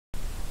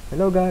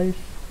Hello guys!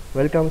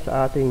 Welcome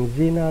sa ating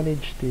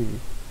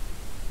z-knowledgeTV.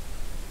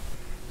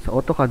 Sa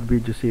AutoCAD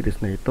video series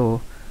na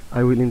ito,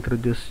 I will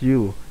introduce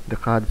you the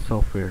CAD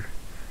software.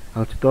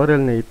 Ang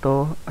tutorial na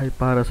ito ay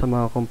para sa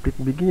mga complete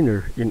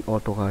beginner in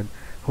AutoCAD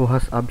who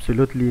has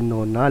absolutely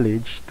no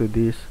knowledge to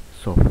this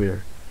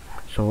software.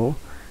 So,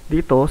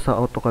 dito sa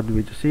AutoCAD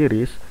video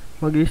series,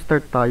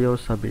 mag-i-start tayo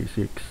sa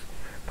basics.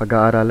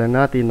 Pag-aaralan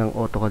natin ang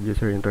AutoCAD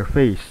user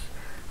interface,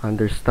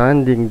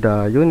 understanding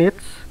the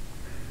units,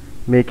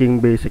 making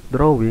basic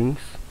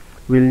drawings,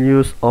 we'll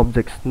use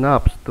object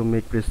snaps to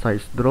make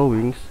precise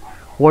drawings,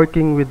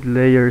 working with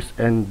layers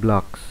and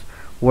blocks,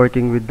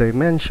 working with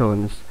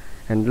dimensions,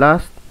 and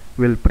last,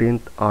 we'll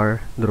print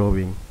our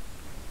drawing.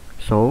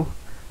 So,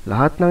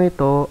 lahat ng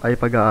ito ay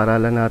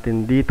pag-aaralan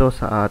natin dito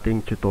sa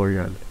ating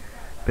tutorial.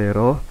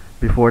 Pero,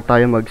 before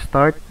tayo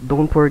mag-start,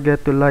 don't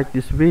forget to like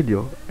this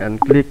video and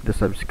click the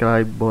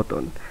subscribe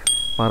button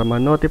para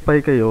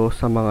ma-notify kayo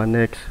sa mga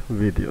next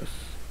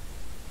videos.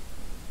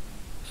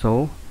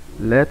 So,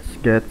 let's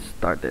get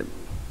started.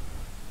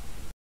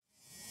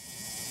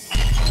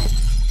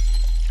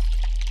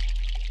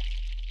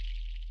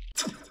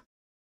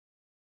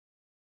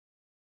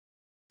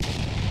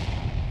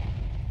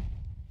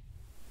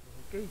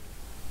 Okay.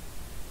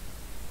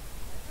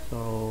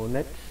 So,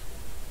 next,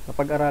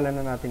 napag-aralan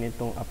na natin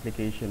itong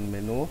application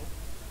menu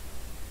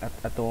at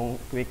itong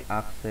quick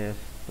access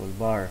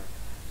toolbar.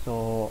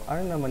 So,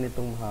 ano naman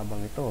itong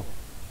mahabang ito?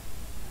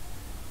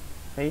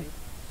 Okay.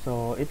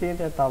 So, ito yung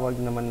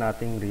tinatawag naman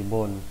nating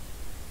ribbon.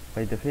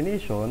 By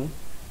definition,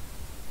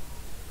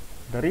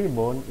 the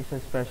ribbon is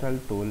a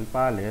special tool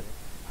palette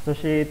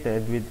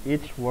associated with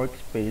each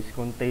workspace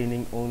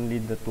containing only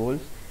the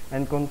tools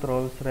and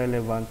controls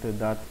relevant to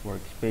that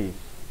workspace.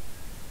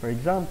 For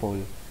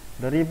example,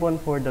 the ribbon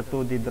for the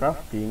 2D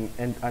drafting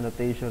and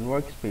annotation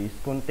workspace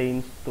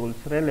contains tools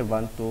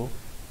relevant to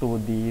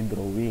 2D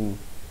drawing,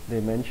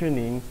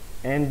 dimensioning,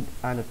 and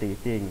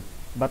annotating,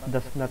 but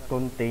does not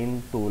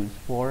contain tools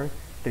for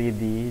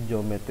 3D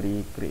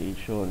geometry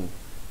creation.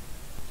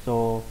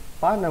 So,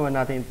 paano naman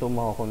natin ito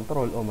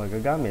makakontrol o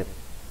magagamit?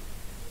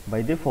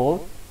 By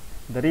default,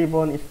 the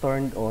ribbon is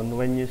turned on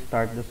when you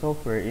start the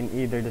software in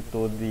either the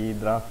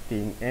 2D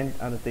drafting and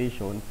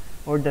annotation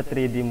or the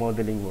 3D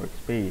modeling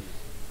workspace.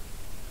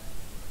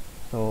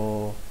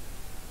 So,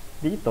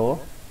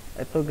 dito,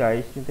 ito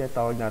guys, yung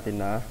tinatawag natin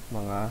na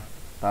mga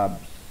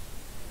tabs.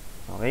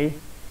 Okay?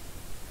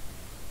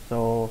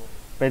 So,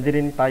 pwede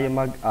rin tayo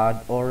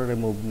mag-add or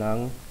remove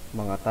ng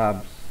mga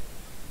tabs.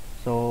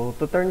 So,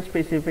 to turn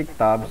specific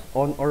tabs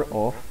on or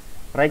off,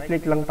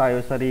 right-click lang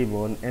tayo sa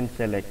ribbon and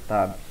select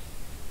tabs.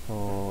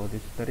 So,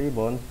 this is the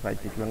ribbon,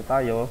 right-click lang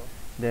tayo,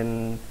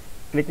 then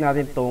click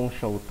natin tong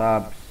show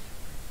tabs.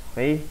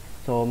 Okay?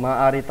 So,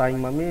 maaari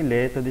tayong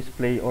mamili to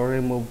display or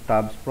remove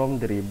tabs from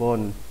the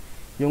ribbon.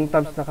 Yung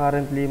tabs na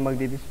currently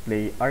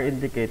magdi-display are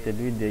indicated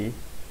with a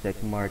check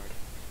mark.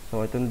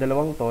 So, itong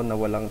dalawang to na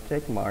walang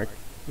check mark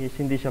is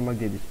hindi siya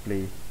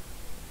magdi-display.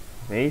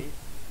 Okay?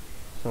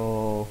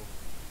 So,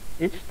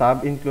 each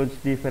tab includes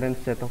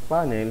different set of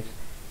panels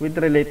with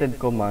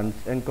related commands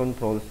and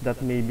controls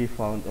that may be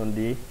found on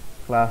the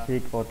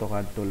classic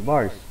AutoCAD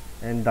toolbars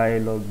and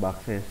dialog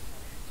boxes.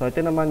 So,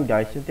 ito naman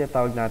guys, yung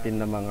tinatawag natin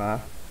na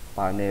mga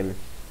panels.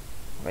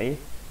 Okay?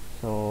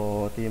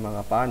 So, ito yung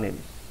mga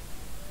panels.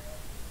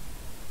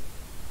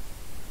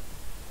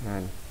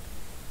 Yan.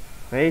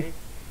 Okay?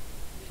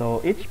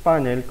 So, each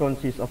panel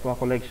consists of a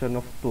collection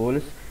of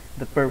tools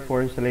that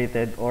performs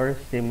related or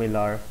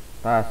similar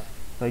tasks.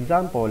 So,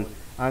 example,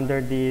 under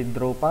the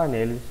draw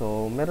panel,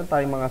 so meron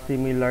tayong mga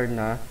similar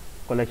na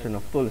collection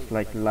of tools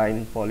like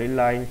line,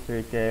 polyline,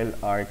 circle,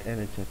 arc,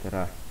 and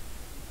etc.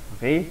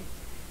 Okay?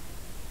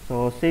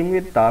 So, same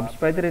with tabs,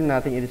 pwede rin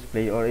natin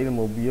i-display or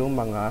i-remove yung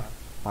mga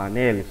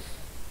panels.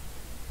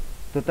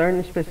 To turn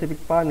specific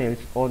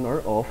panels on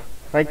or off,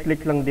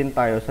 right-click lang din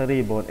tayo sa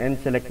ribbon and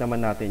select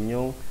naman natin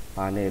yung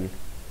panel.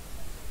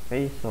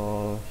 Okay?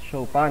 So,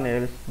 show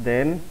panels,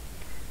 then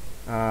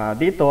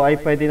dito ay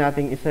pwede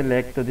nating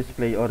i-select to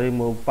display or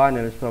remove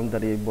panels from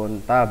the ribbon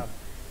tab.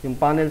 Yung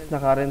panels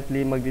na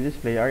currently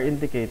magdi-display are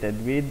indicated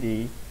with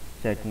the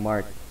check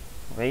mark.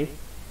 Okay?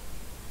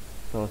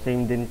 So,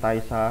 same din tayo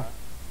sa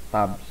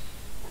tabs.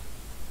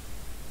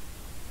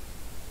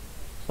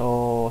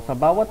 So, sa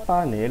bawat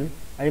panel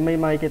ay may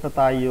makikita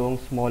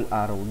tayong small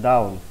arrow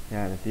down.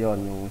 Yan, ito yun,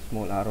 yung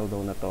small arrow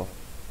down na to.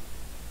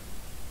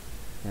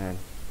 Yan.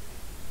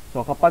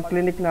 So, kapag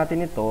clinic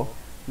natin ito,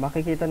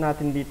 makikita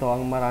natin dito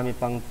ang marami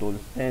pang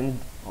tools and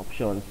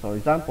options. So,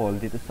 example,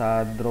 dito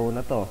sa draw na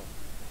to.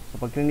 So,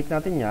 pag clinic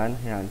natin yan,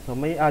 yan. So,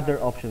 may other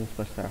options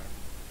pa siya.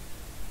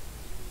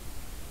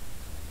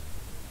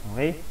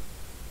 Okay?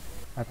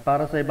 At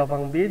para sa iba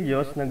pang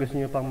videos na gusto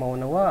nyo pang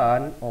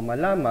maunawaan o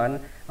malaman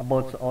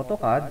about sa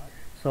AutoCAD,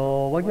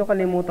 so, huwag nyo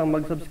kalimutang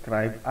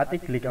mag-subscribe at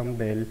i-click ang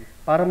bell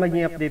para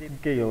maging updated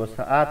kayo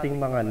sa ating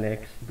mga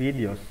next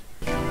videos.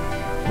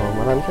 So,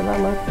 maraming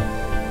salamat!